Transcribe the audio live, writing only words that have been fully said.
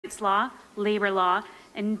rights law, labor law,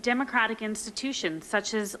 and democratic institutions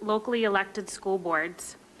such as locally elected school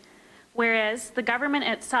boards. Whereas the government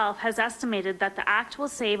itself has estimated that the Act will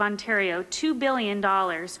save Ontario $2 billion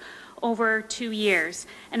over 2 years,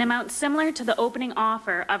 an amount similar to the opening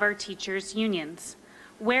offer of our teachers' unions.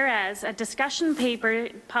 Whereas a discussion paper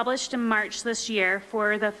published in March this year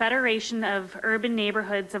for the Federation of Urban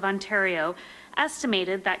Neighbourhoods of Ontario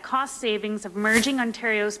estimated that cost savings of merging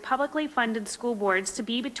Ontario's publicly funded school boards to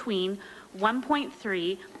be between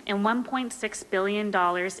 $1.3 and $1.6 billion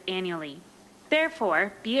annually.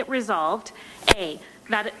 Therefore, be it resolved, A,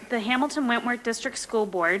 that the Hamilton Wentworth District School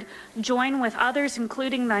Board join with others,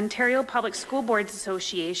 including the Ontario Public School Boards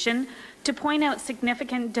Association, to point out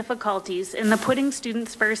significant difficulties in the Putting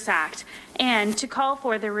Students First Act and to call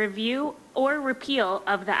for the review or repeal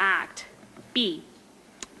of the Act. B,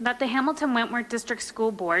 that the Hamilton Wentworth District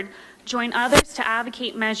School Board join others to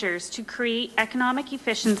advocate measures to create economic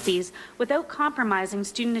efficiencies without compromising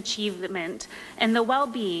student achievement and the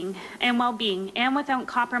well-being and without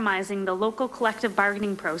compromising the local collective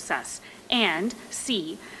bargaining process. And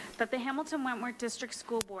C, that the Hamilton Wentworth District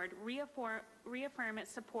School Board reaffirm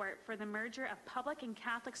its support for the merger of public and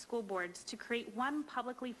Catholic school boards to create one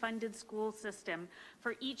publicly funded school system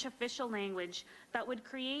for each official language that would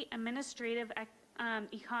create administrative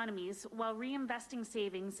economies while reinvesting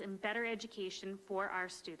savings in better education for our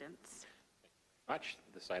students. Thank you very much.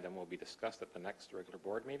 This item will be discussed at the next regular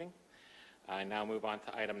board meeting. I now move on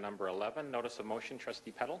to item number 11, notice of motion.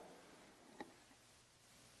 Trustee Peddle.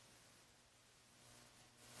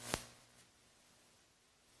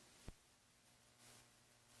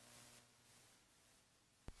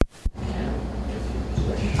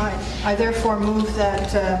 I therefore move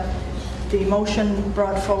that the motion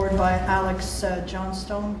brought forward by Alex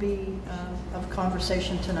Johnstone be of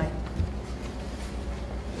conversation tonight.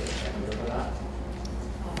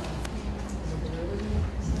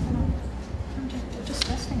 Just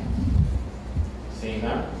testing it. Seeing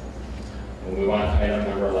none, we'll move on to item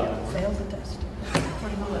number 11. Failed the test.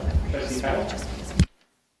 Trustee Peddle.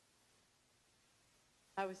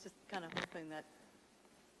 I was just kind of hoping that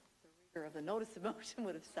the reader of the notice of motion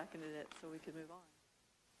would have seconded it so we could move on.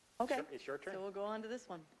 Okay, It's your turn. so we'll go on to this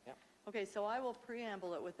one. Yep. Okay, so I will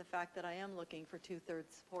preamble it with the fact that I am looking for 2/3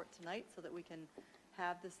 support tonight so that we can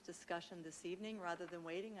have this discussion this evening rather than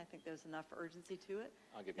waiting. I think there's enough urgency to it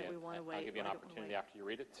I'll give that you we want to wait. I'll give you an opportunity after you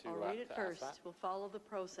read it to I'll read it to first. ask that. We'll follow the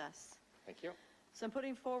process. Thank you. So I'm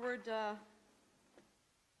putting forward the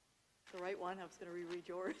right one. I was going to reread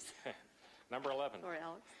yours. Number 11. Sorry,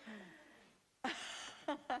 Alex.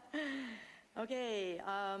 Okay,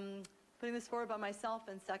 putting this forward by myself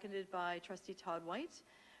and seconded by Trustee Todd White.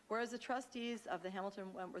 Whereas the trustees of the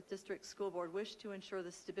Hamilton Wentworth District School Board wish to ensure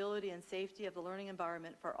the stability and safety of the learning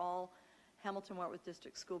environment for all Hamilton Wentworth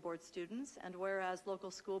District School Board students, and whereas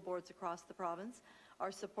local school boards across the province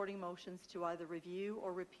are supporting motions to either review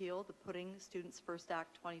or repeal the Putting Students First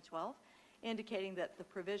Act 2012, indicating that the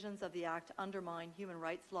provisions of the Act undermine human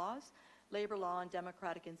rights laws, labor law, and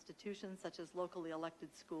democratic institutions such as locally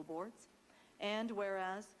elected school boards. And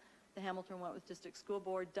whereas the Hamilton Wentworth District School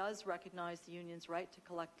Board does recognize the union's right to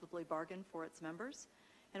collectively bargain for its members,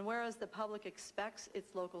 and whereas the public expects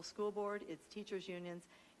its local school board, its teachers' unions,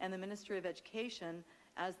 and the Ministry of Education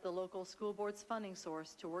as the local school board's funding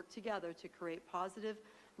source to work together to create positive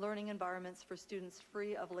learning environments for students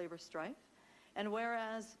free of labor strife, and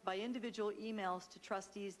whereas by individual emails to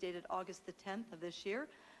trustees dated August the 10th of this year,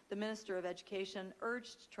 the Minister of Education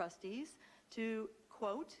urged trustees to,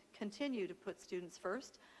 quote, continue to put students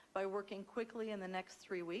first by working quickly in the next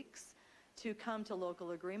 3 weeks to come to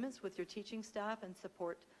local agreements with your teaching staff and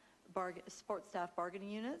support staff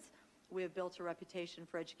bargaining units. We have built a reputation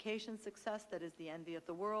for education success that is the envy of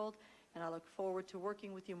the world, and I look forward to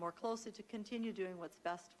working with you more closely to continue doing what's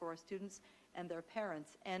best for our students and their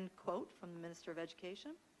parents, end quote from the Minister of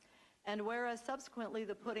Education. And whereas subsequently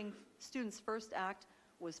the Putting Students First Act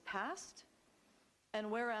was passed, and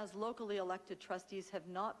whereas locally elected trustees have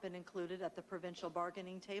not been included at the provincial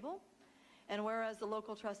bargaining table, and whereas the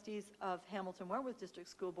local trustees of Hamilton Wentworth District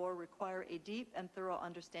School Board require a deep and thorough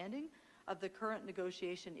understanding of the current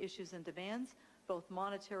negotiation issues and demands, both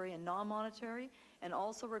monetary and non-monetary, and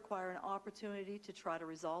also require an opportunity to try to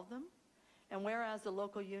resolve them, and whereas the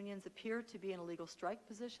local unions appear to be in a legal strike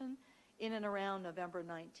position in and around November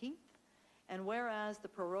 19th, and whereas the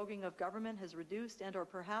proroguing of government has reduced and or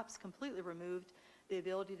perhaps completely removed the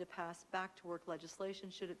ability to pass back-to-work legislation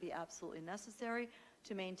should it be absolutely necessary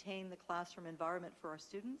to maintain the classroom environment for our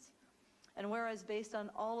students. And whereas based on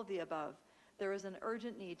all of the above, there is an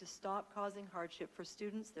urgent need to stop causing hardship for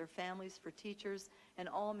students, their families, for teachers, and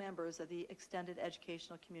all members of the extended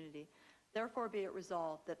educational community. Therefore, be it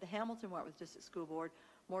resolved that the Hamilton-Wentworth District School Board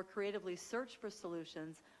more creatively search for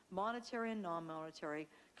solutions, monetary and non-monetary,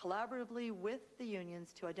 collaboratively with the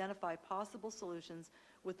unions to identify possible solutions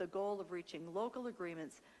with the goal of reaching local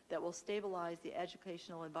agreements that will stabilize the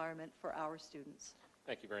educational environment for our students.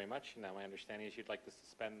 Thank you very much. Now, my understanding is you'd like to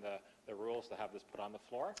suspend the rules to have this put on the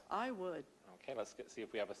floor. I would. Okay, let's see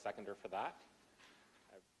if we have a seconder for that.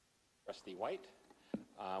 Trustee White.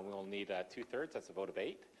 We'll need 2/3, that's a vote of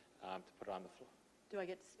 8, to put it on the floor. Do I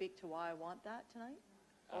get to speak to why I want that tonight?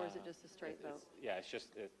 Or is it just a straight vote? Yeah, it's just,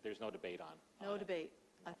 there's no debate on. No debate.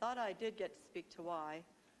 I thought I did get to speak to why.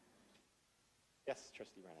 Yes,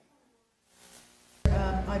 Trustee Brennan.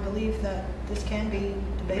 I believe that this can be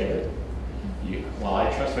debated. Well,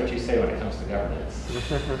 I trust what you say when it comes to governance.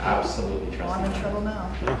 Absolutely trust. I'm in trouble now.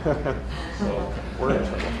 So, We're in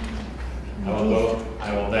trouble.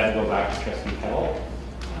 I will then go back to Trustee Kettle.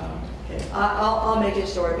 Okay. I'll make it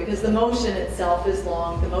short because the motion itself is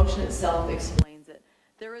long. The motion itself explains it.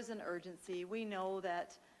 There is an urgency. We know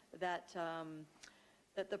that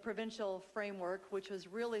the provincial framework, which was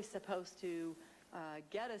really supposed to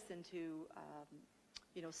get us into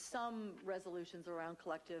some resolutions around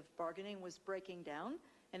collective bargaining, was breaking down,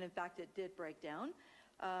 and in fact it did break down.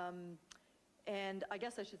 And I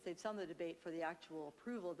guess I should save some of the debate for the actual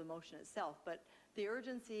approval of the motion itself, but the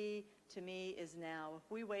urgency to me is now.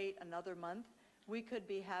 If we wait another month, we could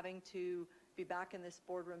be having to be back in this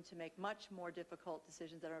boardroom to make much more difficult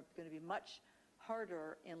decisions that are going to be much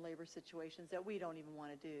harder in labor situations that we don't even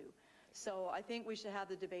want to do. So I think we should have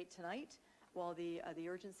the debate tonight while the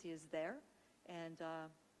urgency is there, and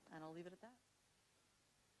I'll leave it at that.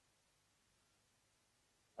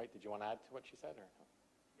 Right, did you want to add to what she said, or no?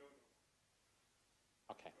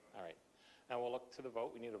 Okay, all right. Now we'll look to the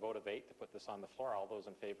vote. We need a vote of 8 to put this on the floor. All those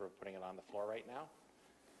in favor of putting it on the floor right now?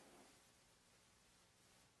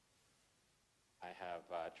 I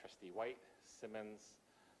have Trustee White, Simmons,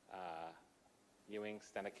 Ewing,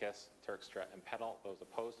 Stenekis, Turkstra, and Peddle. Those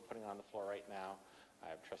opposed to putting it on the floor right now. I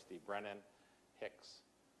have Trustee Brennan, Hicks,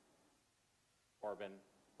 Corbin,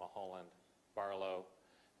 Mulholland, Barlow,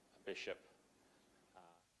 Bishop.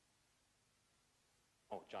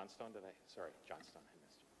 Johnstone, sorry, Johnstone, I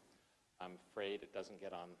missed you. I'm afraid it doesn't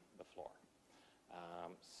get on the floor.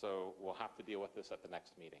 So we'll have to deal with this at the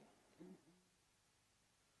next meeting.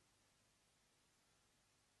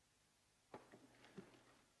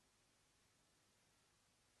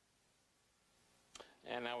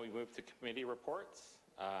 And now we move to committee reports.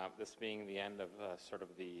 This being the end of sort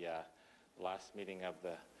of the last meeting of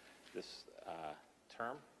this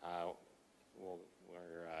term.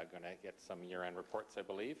 We're going to get some year-end reports, I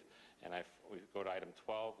believe. And we go to item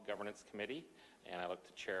 12, Governance Committee, and I look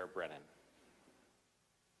to Chair Brennan.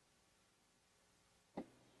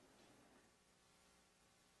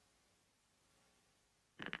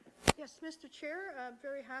 Yes, Mr. Chair, I'm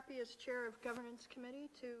very happy as Chair of Governance Committee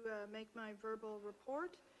to make my verbal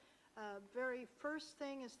report. Very first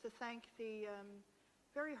thing is to thank the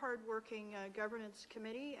very hard-working Governance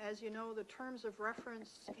Committee. As you know, the terms of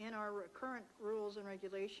reference in our current rules and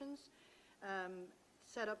regulations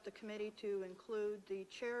set up the committee to include the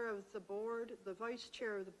Chair of the Board, the Vice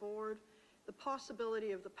Chair of the Board, the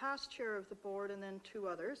possibility of the past Chair of the Board, and then 2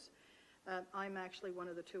 others. I'm actually one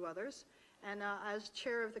of the 2 others. And as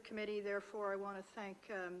Chair of the committee, therefore, I want to thank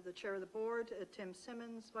the Chair of the Board, Tim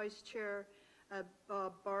Simmons, Vice Chair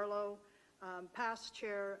Bob Barlow, past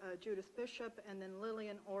Chair Judith Bishop, and then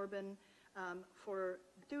Lillian Orban for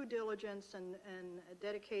due diligence and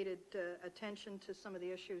dedicated attention to some of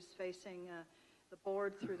the issues facing the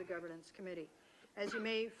Board through the Governance Committee. As you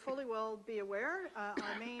may fully well be aware,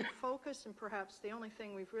 our main focus, and perhaps the only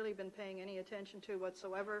thing we've really been paying any attention to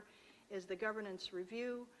whatsoever, is the governance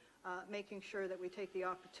review, making sure that we take the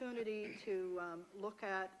opportunity to look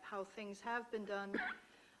at how things have been done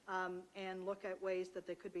and look at ways that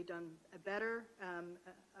they could be done better.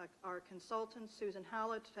 Our consultant, Susan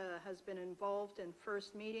Hallett, has been involved in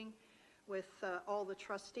first meeting with all the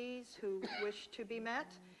trustees who wish to be met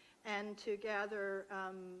and to gather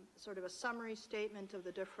sort of a summary statement of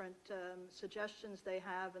the different suggestions they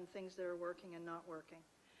have and things that are working and not working.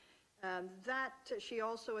 She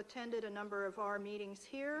also attended a number of our meetings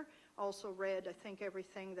here, also read, I think,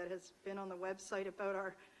 everything that has been on the website about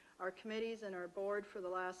our committees and our board for the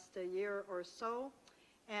last year or so,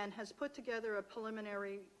 and has put together a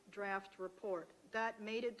preliminary draft report. That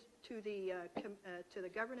made it to the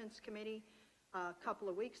Governance Committee a couple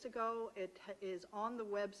of weeks ago. It is on the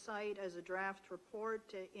website as a draft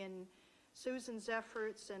report in Susan's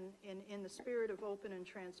efforts, and in the spirit of open and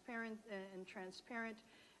transparent,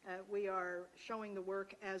 we are showing the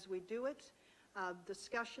work as we do it.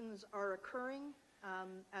 Discussions are occurring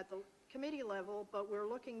at the committee level, but we're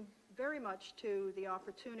looking very much to the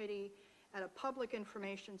opportunity at a public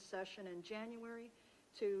information session in January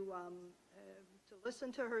to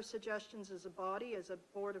listen to her suggestions as a body, as a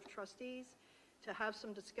board of trustees, to have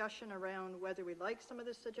some discussion around whether we like some of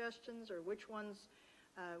the suggestions or which ones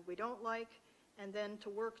we don't like, and then to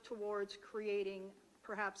work towards creating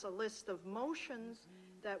perhaps a list of motions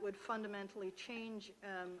that would fundamentally change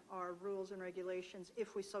our rules and regulations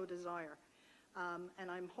if we so desire.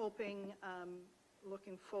 And I'm hoping,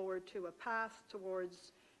 looking forward to a path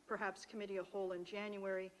towards perhaps committee of whole in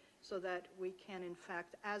January so that we can, in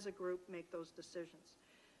fact, as a group, make those decisions.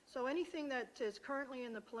 So anything that is currently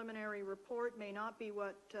in the preliminary report may not be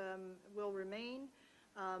what will remain.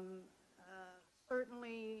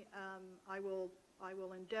 Certainly, I will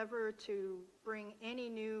endeavor to bring any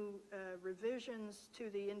new revisions to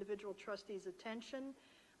the individual trustees' attention.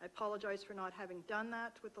 I apologize for not having done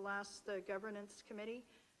that with the last governance committee,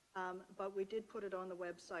 but we did put it on the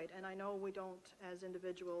website. And I know we don't, as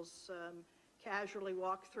individuals, casually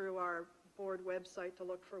walk through our board website to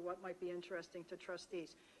look for what might be interesting to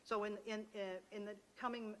trustees. So in the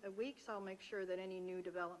coming weeks, I'll make sure that any new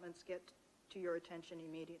developments get to your attention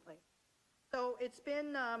immediately. So it's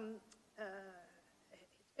been a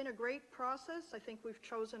great process. I think we've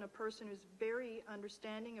chosen a person who's very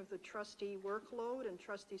understanding of the trustee workload and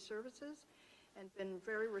trustee services and been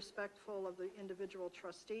very respectful of the individual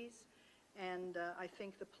trustees. And I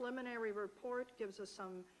think the preliminary report gives us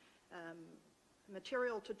some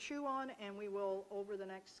material to chew on, and we will, over the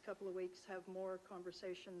next couple of weeks, have more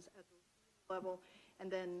conversations at the level.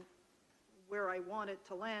 And then where I want it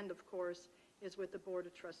to land, of course, is with the Board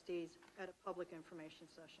of Trustees at a public information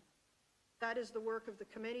session. That is the work of the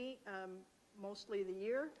committee, mostly the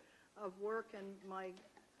year of work, and my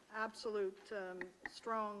absolute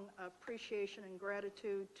strong appreciation and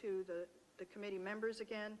gratitude to the committee members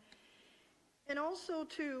again. And also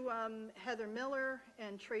to Heather Miller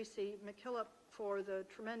and Tracy McKillop for the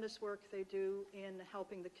tremendous work they do in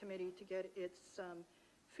helping the committee to get its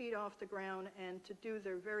feet off the ground and to do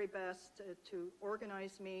their very best to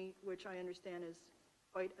organize me, which I understand is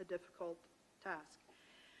quite a difficult task.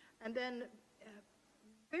 And then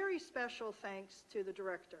very special thanks to the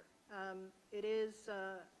director. It speaks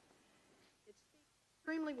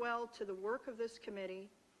extremely well to the work of this committee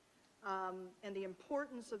and the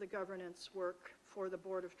importance of the governance work for the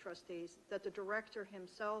Board of Trustees, that the director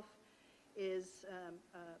himself is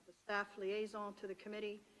the staff liaison to the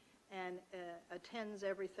committee and attends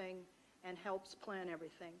everything and helps plan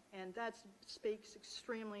everything. And that speaks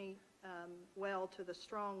extremely well to the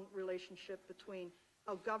strong relationship between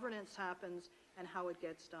how governance happens and how it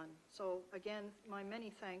gets done. So again, my many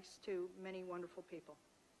thanks to many wonderful people.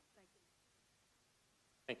 Thank you.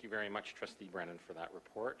 Thank you very much, Trustee Brennan, for that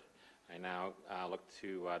report. I now look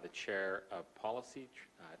to the Chair of Policy,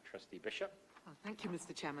 Trustee Bishop. Thank you,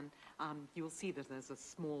 Mr. Chairman. You will see that there's a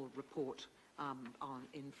small report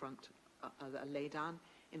in front, a laydown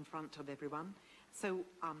in front of everyone. So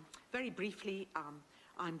very briefly,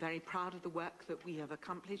 I'm very proud of the work that we have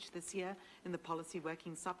accomplished this year in the Policy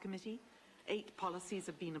Working Subcommittee. 8 policies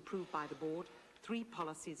have been approved by the board. 3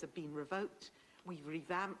 policies have been revoked. We've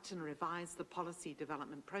revamped and revised the policy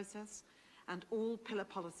development process, and all pillar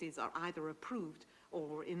policies are either approved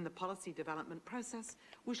or in the policy development process,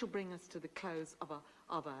 which will bring us to the close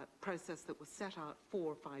of a process that was set out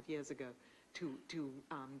 4 or 5 years ago to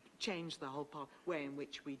change the whole way in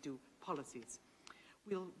which we do policies.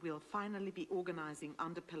 We'll finally be organizing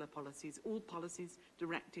under pillar policies all policies,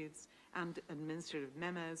 directives, and administrative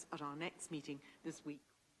memos at our next meeting this week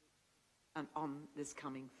and on this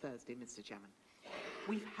coming Thursday, Mr. Chairman.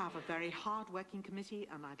 We have a very hard-working committee,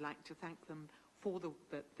 and I'd like to thank them for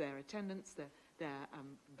their attendance, their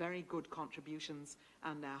very good contributions,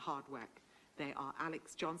 and their hard work. They are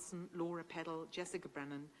Alex Johnson, Laura Peddle, Jessica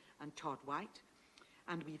Brennan, and Todd White.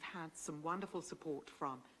 And we've had some wonderful support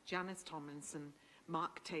from Janice Tomlinson,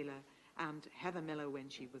 Mark Taylor, and Heather Miller when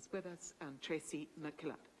she was with us, and Tracy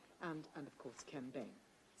McKillop, and of course Ken Bain.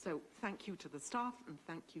 So thank you to the staff, and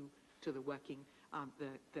thank you to the working,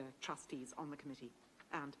 the trustees on the committee.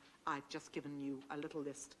 And I've just given you a little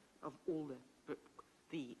list of all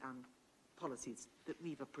the policies that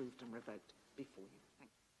we've approved and revoked before you.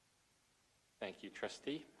 Thank you. Thank you,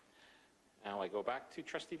 Trustee. Now I go back to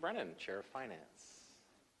Trustee Brennan, Chair of Finance.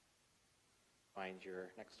 Find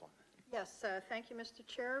your next one. Yes, thank you, Mr.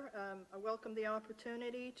 Chair. I welcome the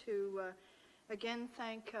opportunity to again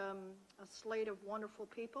thank a slate of wonderful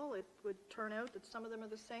people. It would turn out that some of them are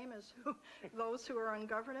the same as those who are on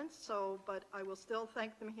governance, but I will still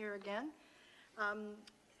thank them here again.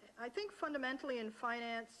 I think fundamentally in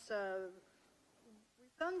finance,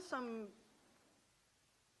 we've done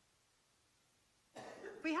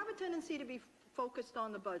we have a tendency to be focused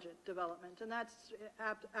on the budget development, and that's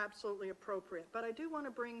absolutely appropriate. But I do want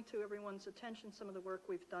to bring to everyone's attention some of the work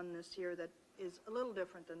we've done this year that is a little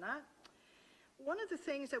different than that. One of the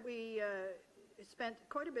things that we spent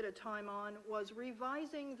quite a bit of time on was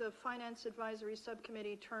revising the Finance Advisory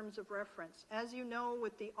Subcommittee terms of reference. As you know,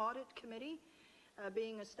 with the Audit Committee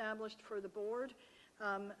being established for the board,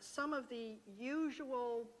 some of the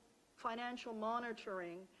usual financial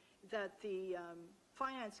monitoring that the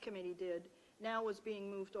Finance Committee did now was being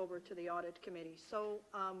moved over to the Audit Committee. So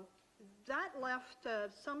that left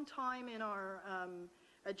some time in our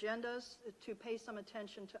agendas to pay some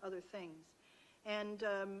attention to other things. And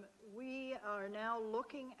we are now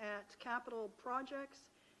looking at capital projects.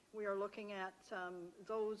 We are looking at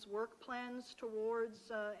those work plans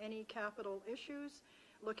towards any capital issues,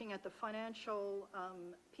 looking at the financial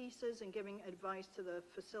pieces and giving advice to the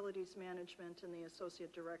facilities management and the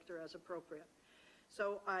associate director as appropriate.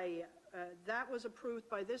 So that was approved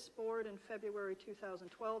by this board in February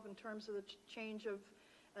 2012 in terms of the change of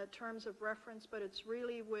terms of reference, but it's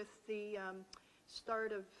really with the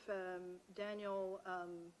start of Daniel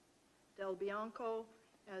Del Bianco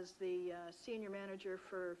as the senior manager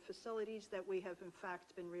for facilities that we have in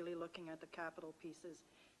fact been really looking at the capital pieces.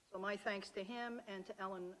 So my thanks to him and to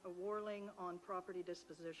Ellen Warling on property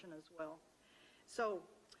disposition as well. So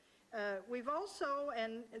we've also,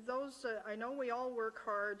 and those, I know we all work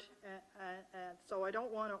hard, so I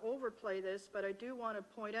don't want to overplay this, but I do want to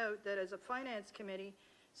point out that as a finance committee,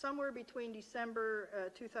 somewhere between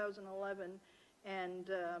December 2011 and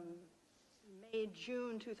May,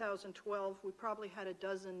 June 2012, we probably had a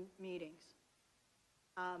dozen meetings.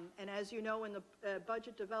 And as you know, in the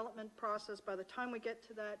budget development process, by the time we get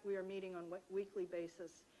to that, we are meeting on a weekly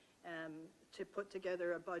basis to put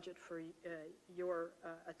together a budget for your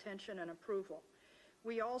attention and approval.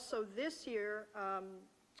 We also this year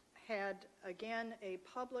had again a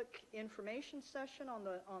public information session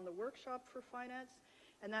on the workshop for finance,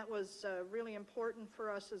 and that was really important for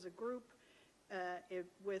us as a group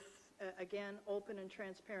with again open and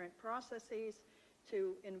transparent processes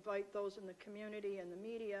to invite those in the community and the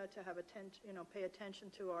media to have pay attention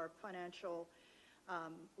to our financial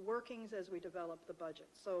workings as we develop the budget.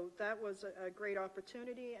 So that was a great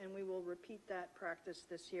opportunity, and we will repeat that practice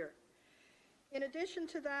this year. In addition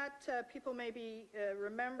to that, people maybe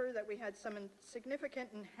remember that we had some significant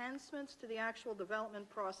enhancements to the actual development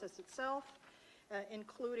process itself,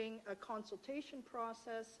 including a consultation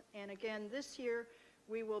process. And again, this year,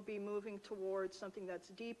 we will be moving towards something that's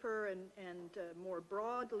deeper and more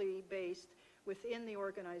broadly based within the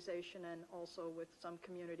organization and also with some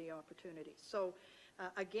community opportunities. So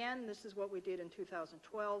again, this is what we did in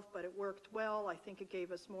 2012, but it worked well. I think it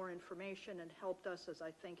gave us more information and helped us as,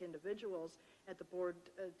 I think, individuals at the board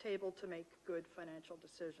table to make good financial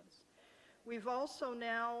decisions. We've also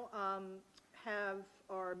now have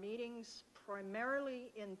our meetings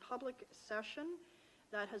primarily in public session.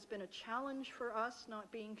 That has been a challenge for us,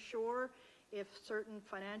 not being sure if certain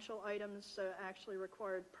financial items actually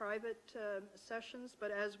required private sessions,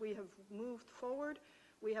 but as we have moved forward,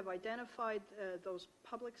 we have identified those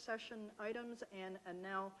public session items and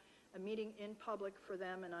now a meeting in public for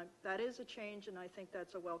them, and that is a change, and I think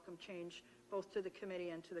that's a welcome change both to the committee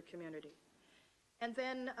and to the community. And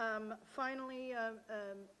then finally,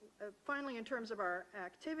 in terms of our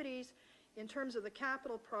activities, in terms of the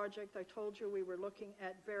capital project, I told you we were looking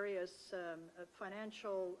at various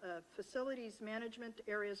financial facilities management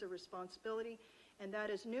areas of responsibility, and that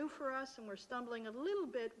is new for us, and we're stumbling a little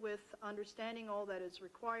bit with understanding all that is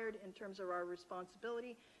required in terms of our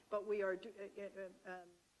responsibility, but we are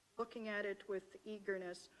looking at it with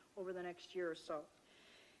eagerness over the next year or so.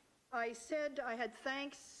 I said I had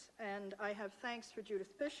thanks, and I have thanks for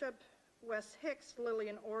Judith Bishop, Wes Hicks,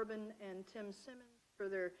 Lillian Orban, and Tim Simmons for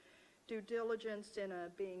their due diligence in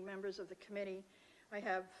being members of the committee. I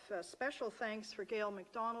have special thanks for Gail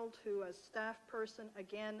McDonald, who as staff person,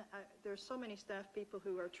 again, there's so many staff people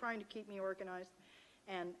who are trying to keep me organized,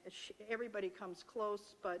 and everybody comes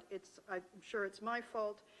close, but I'm sure it's my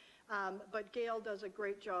fault. But Gail does a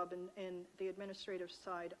great job in the administrative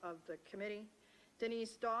side of the committee.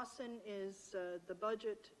 Denise Dawson is the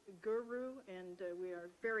budget guru, and we are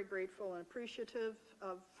very grateful and appreciative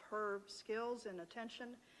of her skills and attention.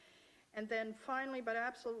 And then finally, but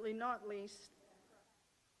absolutely not least,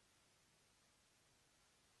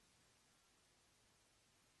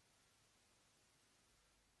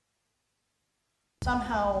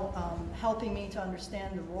 somehow helping me to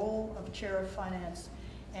understand the role of Chair of Finance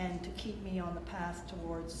and to keep me on the path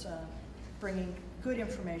towards bringing good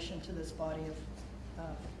information to this body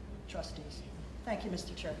of trustees. Thank you,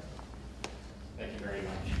 Mr. Chair. Thank you very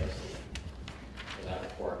much, Trustee, for that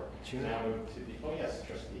report. Now move to the, oh yes,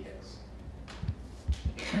 Trustee Hicks.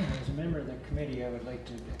 As a member of the committee, I would like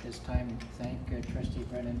to at this time thank Trustee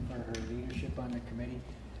Brennan for her leadership on the committee.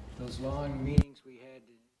 Those long meetings we had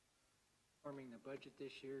forming the budget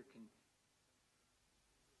this year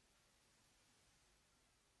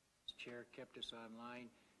Chair kept us online,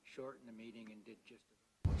 shortened the meeting, and did just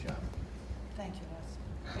a wonderful job. Thank you,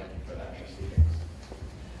 Wes. Thank you for that, Trustee Hicks.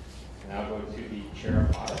 Now go to the Chair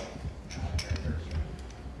of Audit.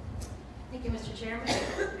 Thank you, Mr. Chairman.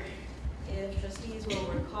 If trustees will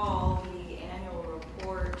recall, the annual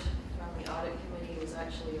report from the Audit Committee was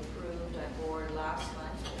actually approved at board last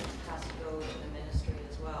month. It has to go to the ministry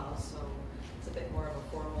as well, so it's a bit more of a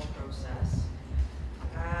formal process.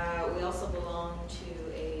 We also belong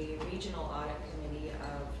to a regional audit committee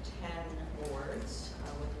of 10 boards,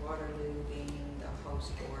 with Waterloo being the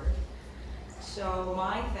host board. So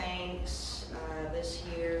my thanks this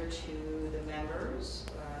year to the members,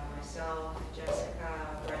 myself,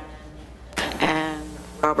 Jessica, Brennan, and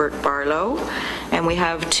Robert Barlow. And we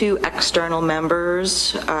have 2 external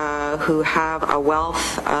members who have a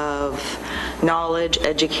wealth of knowledge,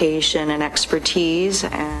 education, and expertise.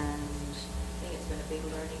 And I think it's been a big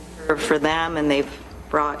learning curve for them, and they've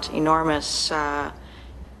brought enormous, I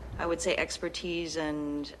would say, expertise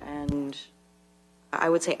and I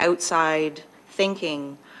would say outside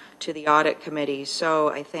thinking to the audit committee. So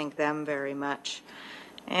I thank them very much.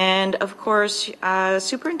 And of course,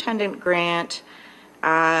 Superintendent Grant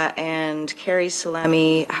and Carrie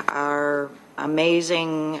Salemi are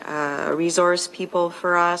amazing resource people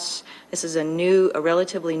for us. This is a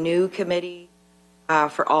relatively new committee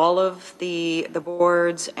for all of the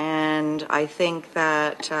boards, and I think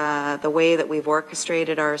that the way that we've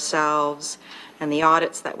orchestrated ourselves and the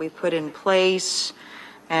audits that we've put in place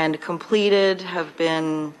and completed have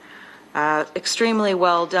been extremely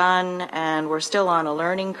well done, and we're still on a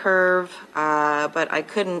learning curve, but I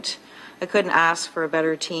couldn't ask for a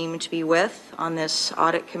better team to be with on this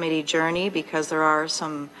audit committee journey, because there are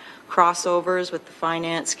some crossovers with the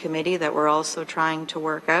finance committee that we're also trying to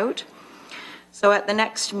work out. So at the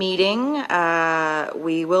next meeting,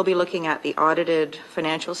 we will be looking at the audited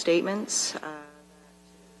financial statements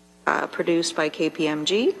produced by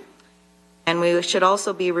KPMG. And we should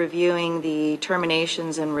also be reviewing the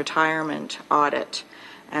terminations and retirement audit.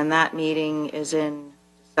 And that meeting is in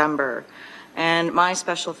December. And my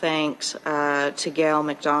special thanks to Gail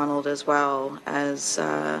McDonald as well, as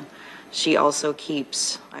she also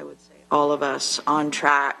keeps, I would say, all of us on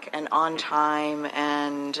track and on time.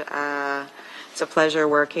 And it's a pleasure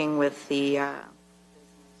working with the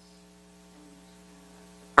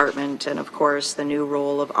department. And of course, the new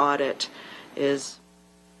role of audit is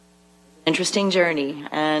interesting journey,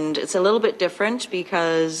 and it's a little bit different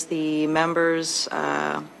because the members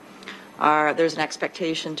there's an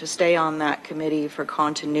expectation to stay on that committee for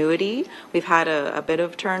continuity. We've had a bit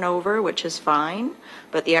of turnover, which is fine,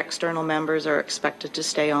 but the external members are expected to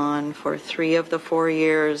stay on for 3 of the 4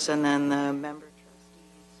 years, and then the member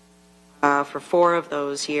trustees for 4 of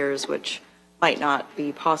those years, which might not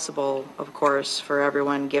be possible, of course, for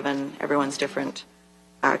everyone, given everyone's different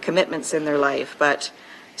commitments in their life. But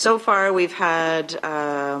so far, we've had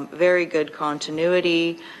very good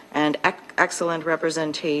continuity and excellent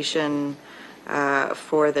representation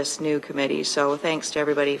for this new committee. So thanks to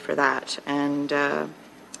everybody for that, and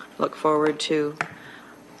look forward to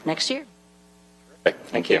next year. Perfect.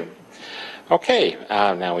 Thank you. Okay,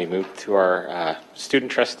 now we move to our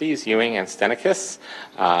student trustees, Ewing and Stenekis.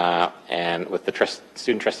 And with the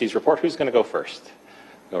student trustees report, who's going to go first?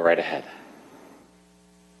 Go right ahead.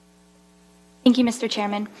 Thank you, Mr.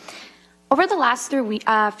 Chairman. Over the last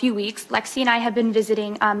few weeks, Lexi and I have been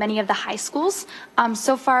visiting many of the high schools.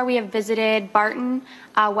 So far, we have visited Barton,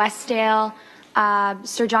 Westdale,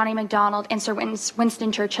 Sir John A. Macdonald, and Sir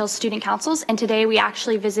Winston Churchill's student councils. And today, we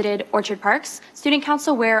actually visited Orchard Park's student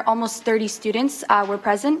council, where almost 30 students were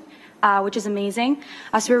present, which is amazing.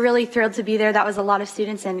 So we're really thrilled to be there. That was a lot of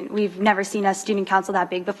students, and we've never seen a student council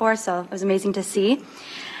that big before, so it was amazing to see.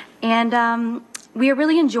 And we are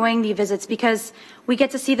really enjoying the visits because we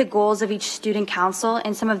get to see the goals of each student council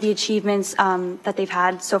and some of the achievements that they've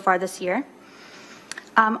had so far this year.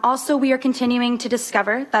 Also, we are continuing to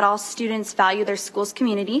discover that all students value their school's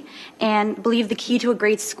community and believe the key to a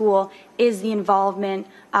great school is the involvement,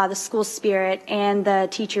 the school spirit, and the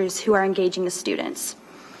teachers who are engaging the students.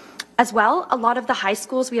 As well, a lot of the high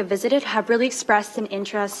schools we have visited have really expressed an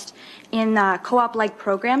interest in co-op-like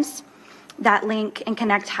programs that link and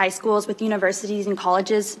connect high schools with universities and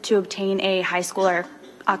colleges to obtain a high school or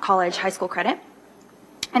college high school credit.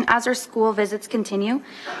 And as our school visits continue,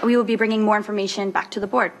 we will be bringing more information back to the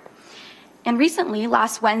board. And recently,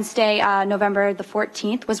 last Wednesday, November the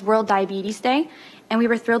 14th, was World Diabetes Day, and we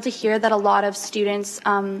were thrilled to hear that a lot of students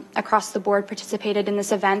across the board participated in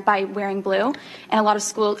this event by wearing blue, and a lot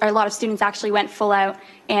of students actually went full out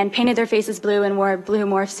and painted their faces blue and wore blue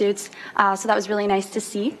morph suits, so that was really nice to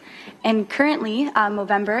see. And currently,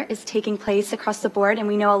 Movember is taking place across the board, and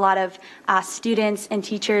we know a lot of students and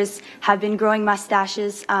teachers have been growing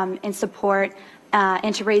mustaches in support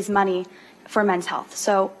and to raise money for men's health.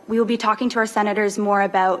 So we will be talking to our senators more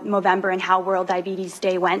about Movember and how World Diabetes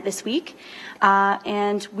Day went this week.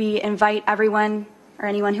 And we invite everyone or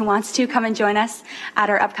anyone who wants to come and join us at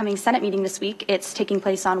our upcoming Senate meeting this week. It's taking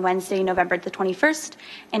place on Wednesday, November the 21st,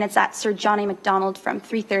 and it's at Sir John A. Macdonald from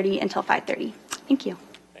 3:30 until 5:30. Thank you.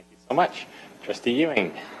 Thank you so much. Trustee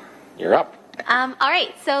Ewing, you're up. All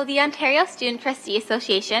right, so the Ontario Student Trustee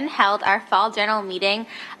Association held our fall general meeting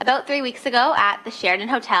about 3 weeks ago at the Sheraton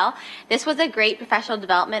Hotel. This was a great professional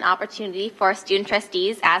development opportunity for student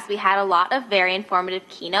trustees as we had a lot of very informative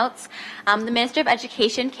keynotes. The Minister of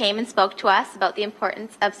Education came and spoke to us about the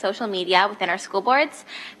importance of social media within our school boards.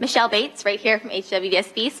 Michelle Bates, right here from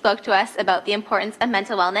HWDSB, spoke to us about the importance of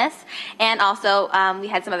mental wellness, and also we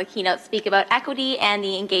had some other keynotes speak about equity and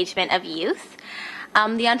the engagement of youth.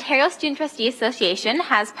 The Ontario Student Trustee Association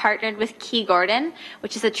has partnered with Key Gordon,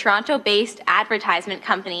 which is a Toronto-based advertisement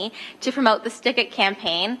company, to promote the Stick It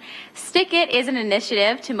campaign. Stick It is an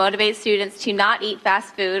initiative to motivate students to not eat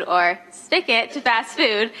fast food or stick it to fast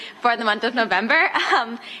food for the month of November.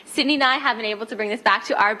 Sydney and I have been able to bring this back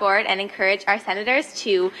to our board and encourage our senators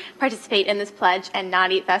to participate in this pledge and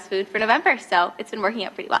not eat fast food for November. So it's been working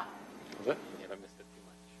out pretty well.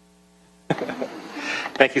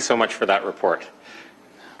 Thank you so much for that report.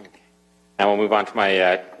 Now we'll move on to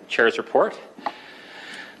my chair's report.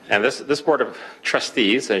 And this Board of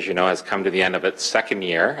Trustees, as you know, has come to the end of its second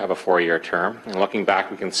year of a 4-year term. And looking back,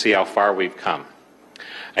 we can see how far we've come.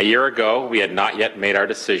 A year ago, we had not yet made our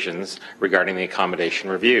decisions regarding the accommodation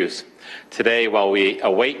reviews. Today, while we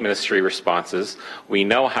await ministry responses, we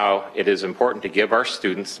know how it is important to give our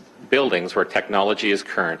students buildings where technology is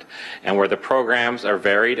current and where the programs are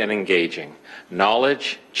varied and engaging.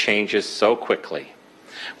 Knowledge changes so quickly.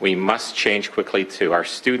 We must change quickly too. Our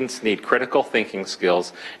students need critical thinking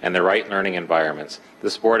skills and the right learning environments.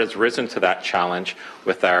 This board has risen to that challenge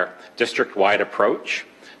with our district-wide approach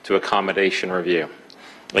to accommodation review.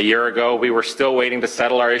 A year ago, we were still waiting to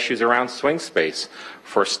settle our issues around swing space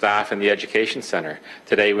for staff in the Education Centre.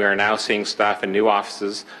 Today, we are now seeing staff in new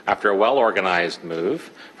offices after a well-organized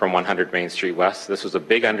move from 100 Main Street West. This was a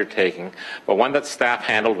big undertaking, but one that staff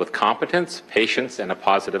handled with competence, patience, and a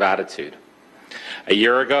positive attitude. A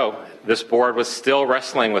year ago, this board was still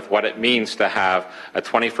wrestling with what it means to have a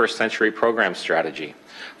 21st century program strategy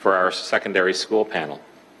for our secondary school panel.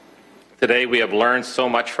 Today, we have learned so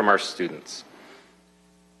much from our students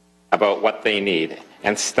about what they need,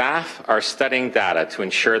 and staff are studying data to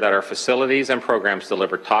ensure that our facilities and programs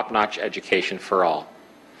deliver top-notch education for all.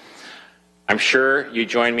 I'm sure you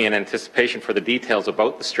join me in anticipation for the details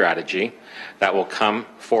about the strategy that will come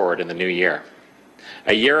forward in the new year.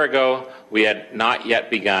 A year ago, we had not yet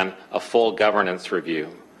begun a full governance review,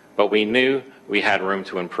 but we knew we had room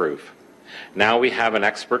to improve. Now we have an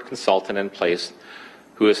expert consultant in place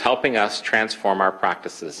who is helping us transform our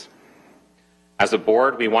practices. As a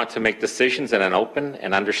board, we want to make decisions in an open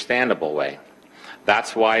and understandable way.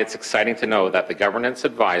 That's why it's exciting to know that the governance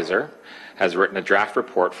advisor has written a draft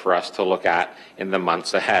report for us to look at in the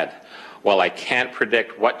months ahead. While I can't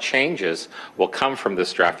predict what changes will come from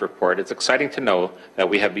this draft report, it's exciting to know that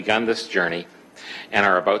we have begun this journey and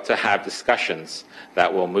are about to have discussions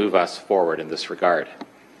that will move us forward in this regard.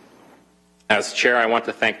 As chair, I want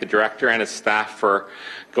to thank the director and his staff for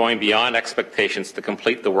going beyond expectations to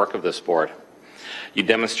complete the work of this board. You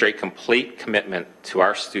demonstrate complete commitment to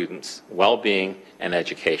our students' well-being and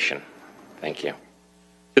education. Thank you.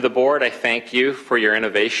 To the board, I thank you for your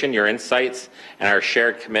innovation, your insights, and our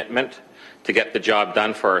shared commitment to get the job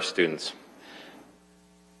done for our students.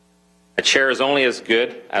 A chair is only as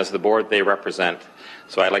good as the board they represent,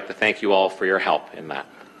 so I'd like to thank you all for your help in that.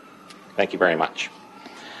 Thank you very much.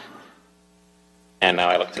 And now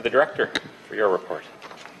I look to the director for your report.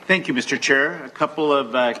 Thank you, Mr. Chair. A couple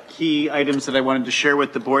of key items that I wanted to share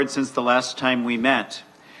with the board since the last time we met.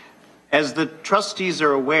 As the trustees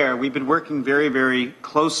are aware, we've been working very, very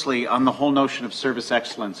closely on the whole notion of service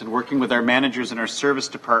excellence and working with our managers and our service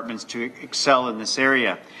departments to excel in this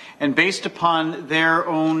area. And based upon their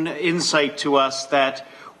own insight to us that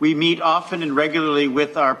we meet often and regularly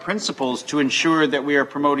with our principals to ensure that we are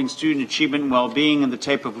promoting student achievement and well-being and the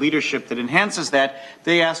type of leadership that enhances that,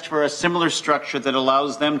 they asked for a similar structure that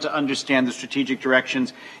allows them to understand the strategic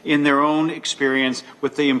directions in their own experience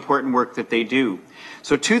with the important work that they do.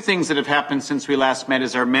 So two things that have happened since we last met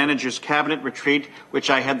is our manager's cabinet retreat, which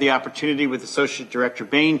I had the opportunity with Associate Director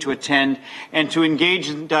Bain to attend and to engage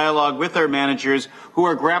in dialogue with our managers who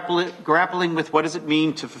are grappling with what does it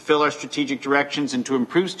mean to fulfill our strategic directions and to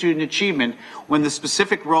improve student achievement when the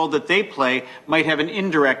specific role that they play might have an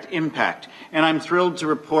indirect impact. And I'm thrilled to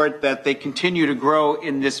report that they continue to grow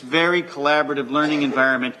in this very collaborative learning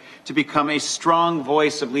environment to become a strong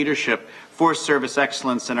voice of leadership for service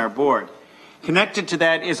excellence in our board. Connected to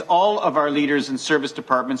that is all of our leaders and service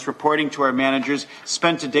departments reporting to our managers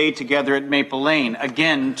spent a day together at Maple Lane,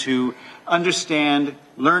 again to understand,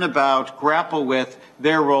 learn about, grapple with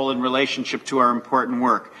their role in relationship to our important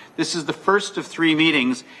work. This is the first of 3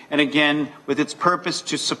 meetings, and again, with its purpose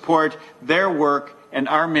to support their work and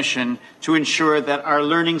our mission to ensure that our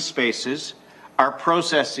learning spaces, our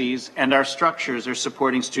processes, and our structures are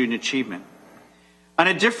supporting student achievement. On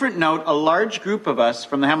a different note, a large group of us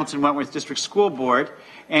from the Hamilton-Wentworth District School Board,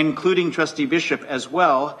 including Trustee Bishop as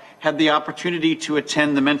well, had the opportunity to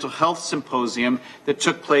attend the Mental Health Symposium that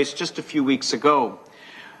took place just a few weeks ago.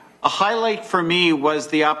 A highlight for me was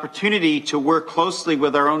the opportunity to work closely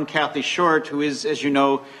with our own Kathy Short, who is, as you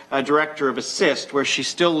know, a director of ASSIST, where she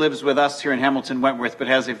still lives with us here in Hamilton-Wentworth, but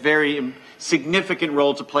has a very significant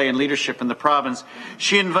role to play in leadership in the province.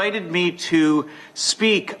 She invited me to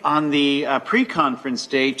speak on the pre-conference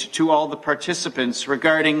date to all the participants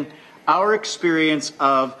regarding our experience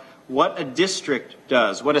of what a district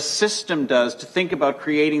does, what a system does to think about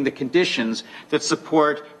creating the conditions that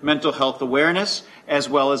support mental health awareness as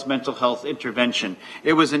well as mental health intervention.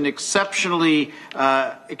 It was an exceptionally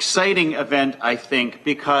exciting event, I think,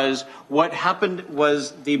 because what happened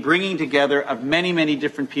was the bringing together of many, many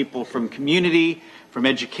different people from community, from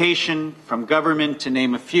education, from government, to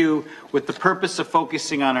name a few, with the purpose of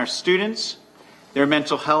focusing on our students, their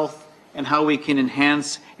mental health, and how we can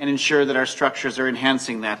enhance and ensure that our structures are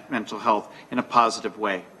enhancing that mental health in a positive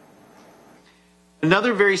way.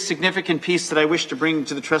 Another very significant piece that I wish to bring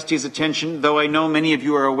to the trustees' attention, though I know many of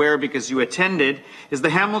you are aware because you attended, is the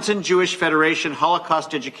Hamilton Jewish Federation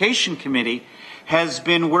Holocaust Education Committee has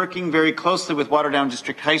been working very closely with Waterdown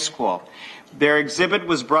District High School. Their exhibit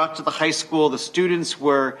was brought to the high school. The students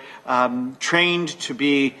were trained to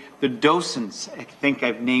be the docents, I think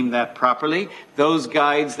I've named that properly, those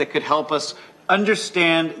guides that could help us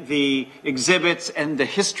understand the exhibits and the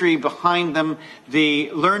history behind them,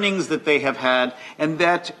 the learnings that they have had, and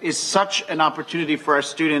that is such an opportunity for our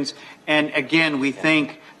students. And again, we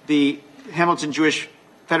thank the Hamilton Jewish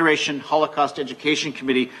Federation Holocaust Education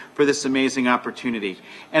Committee for this amazing opportunity.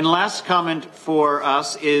 And last comment for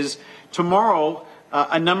us is tomorrow,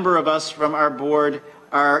 a number of us from our board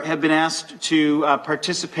have been asked to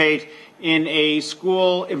participate in a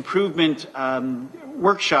school improvement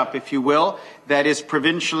workshop, if you will, that is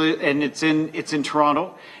provincially, and it's in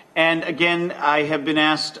Toronto. And again, I have been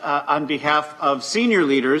asked on behalf of senior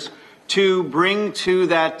leaders to bring to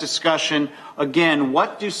that discussion, again,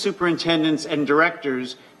 what do superintendents and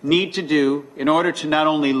directors need to do in order to not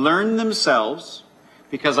only learn themselves,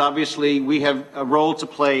 because obviously we have a role to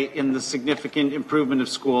play in the significant improvement of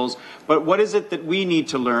schools, but what is it that we need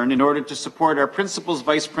to learn in order to support our principals,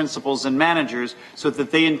 vice principals, and managers so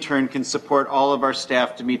that they in turn can support all of our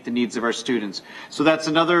staff to meet the needs of our students. So that's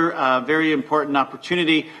another very important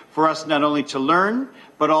opportunity for us not only to learn,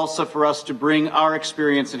 but also for us to bring our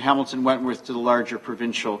experience in Hamilton-Wentworth to the larger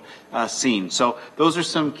provincial scene. So those are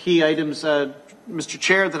some key items, Mr.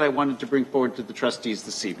 Chair, that I wanted to bring forward to the trustees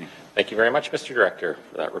this evening. Thank you very much, Mr. Director,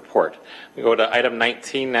 for that report. We go to item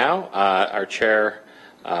 19 now. Our chair,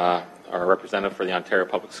 our representative for the Ontario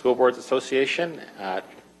Public School Boards Association.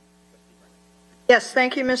 Yes,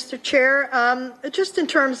 thank you, Mr. Chair. Just in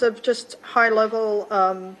terms of just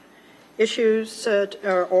high-level issues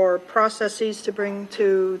or processes to bring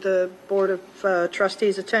to the Board of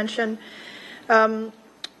Trustees' attention. And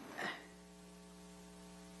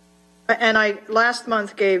I last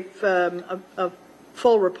month gave a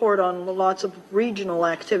full report on lots of regional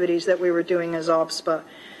activities that we were doing as OBSPA.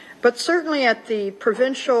 But certainly at the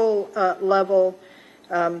provincial level,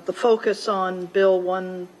 the focus on Bill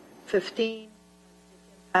 115,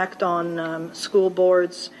 impact on school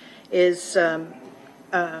boards, is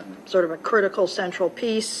sort of a critical central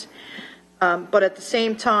piece. But at the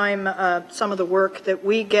same time, some of the work that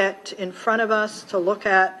we get in front of us to look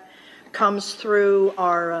at comes through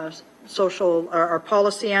our our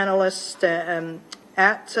policy analyst at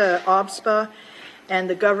OBSBA, and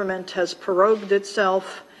the government has prorogued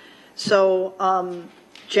itself. So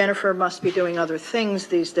Jennifer must be doing other things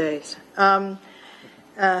these days.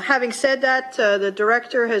 Having said that, the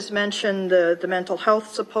director has mentioned the mental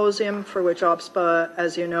health symposium, for which OBSBA,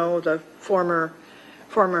 as you know, the former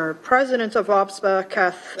president of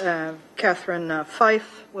OBSBA, Catherine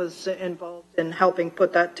Fife, was involved in helping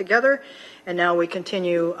put that together, and now we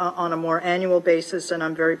continue on a more annual basis, and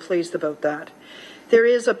I'm very pleased about that. There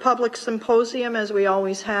is a public symposium, as we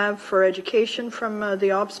always have, for education from the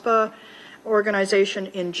OBSBA organization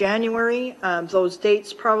in January. Those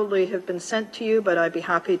dates probably have been sent to you, but I'd be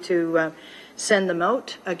happy to send them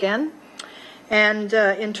out again. And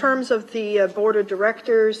in terms of the Board of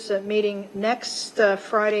Directors meeting next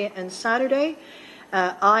Friday and Saturday,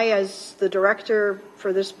 I, as the director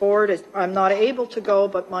for this board, I'm not able to go,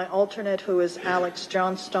 but my alternate, who is Alex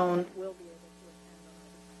Johnstone, will be able to attend.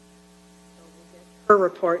 So we'll get her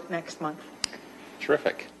report next month.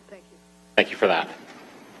 Terrific. Thank you. Thank you for that.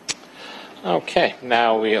 Okay,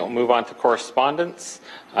 now we'll move on to correspondence.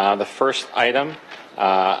 The first item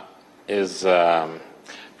is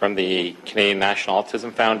from the Canadian National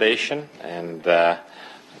Autism Foundation, and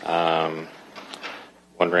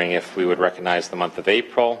wondering if we would recognize the month of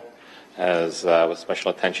April as with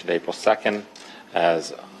special attention to April 2nd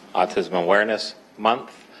as Autism Awareness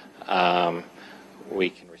Month. We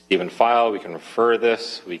can receive and file, we can refer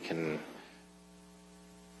this, we can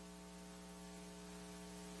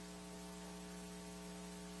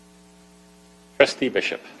Trustee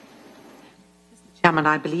Bishop. Mr. Chairman,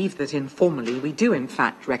 I believe that informally we do in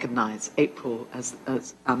fact recognise April as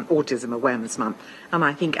Autism Awareness Month, and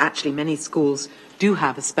I think actually many schools do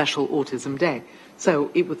have a special Autism Day.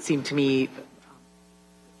 So it would seem to me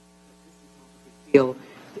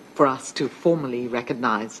for us to formally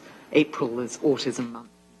recognise April as Autism Month,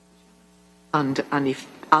 and if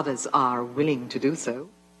others are willing to do so,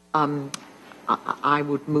 I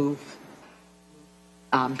would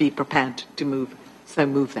be prepared to move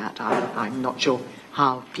that. I'm not sure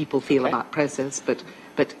how people feel about process, but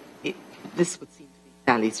this would seem to be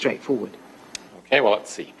fairly straightforward. Okay, well,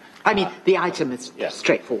 let's see. I mean, the item is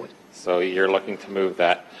straightforward. So you're looking to move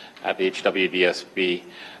that at the HWDSB,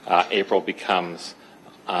 April becomes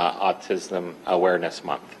Autism Awareness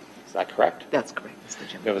Month. Is that correct? That's correct, Mr.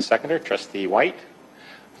 Chairman. We have a seconder, Trustee White.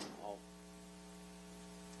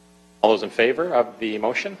 All those in favor of the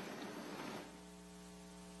motion?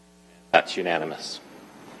 That's unanimous.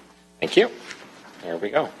 Thank you. There we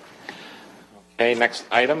go. Okay, next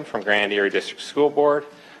item from Grand Erie District School Board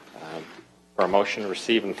for a motion to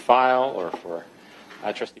receive and file, or for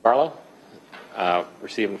Trustee Barlow.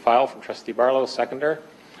 Receive and file from Trustee Barlow, seconder.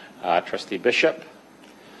 Trustee Bishop.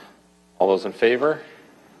 All those in favor?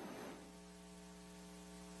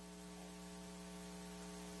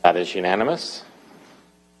 That is unanimous.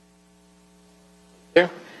 Thank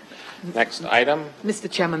you. Next item. Mr.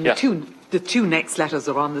 Chairman, yes. the two next letters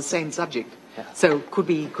are on the same subject. Yeah. So could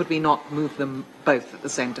we not move them both at the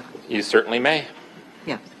same time? You certainly may.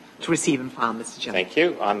 Yeah, to receive and file, Mr. Chairman. Thank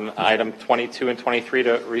you. On item 22 and 23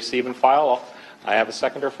 to receive and file, I have a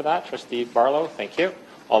seconder for that. Trustee Barlow, thank you.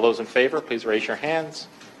 All those in favor, please raise your hands.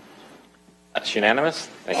 That's unanimous.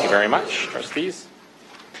 Thank you very much, trustees.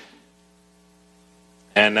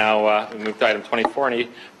 And now we move to item 24, any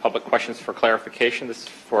public questions for clarification. This is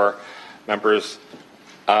for members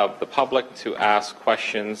of the public to ask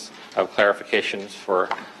questions of clarifications for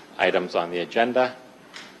items on the agenda.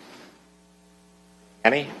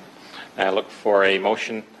 Any? I look for a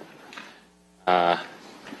motion.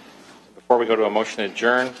 Before we go to a motion to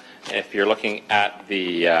adjourn, if you're looking at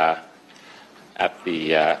the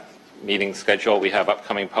meeting schedule, we have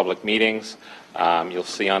upcoming public meetings. You'll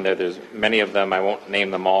see on there, there's many of them. I won't name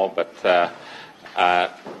them all, but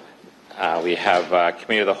we have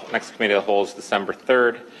next committee of the whole is December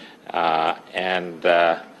 3rd, and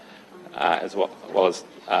as well as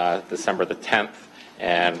December the 10th,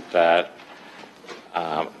 and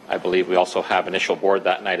I believe we also have initial board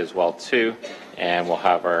that night as well too, and we'll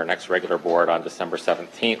have our next regular board on December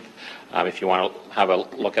 17th. If you want to have a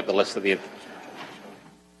look at the list of the...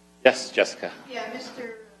 Yes, Jessica. Yeah,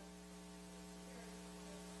 Mr.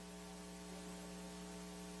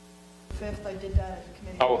 5th, I did that at the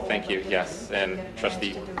committee. Oh, thank you. Yes, and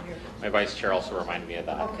Trustee, my vice chair also reminded me of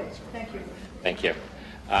that. Okay, thank you. Thank you.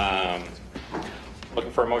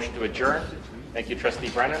 Looking for a motion to adjourn. Thank you, Trustee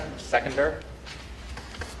Brennan. Seconder.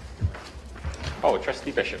 Oh,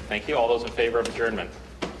 Trustee Bishop, thank you. All those in favor of adjournment,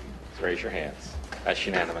 please raise your hands. That's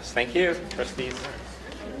unanimous. Thank you, trustees.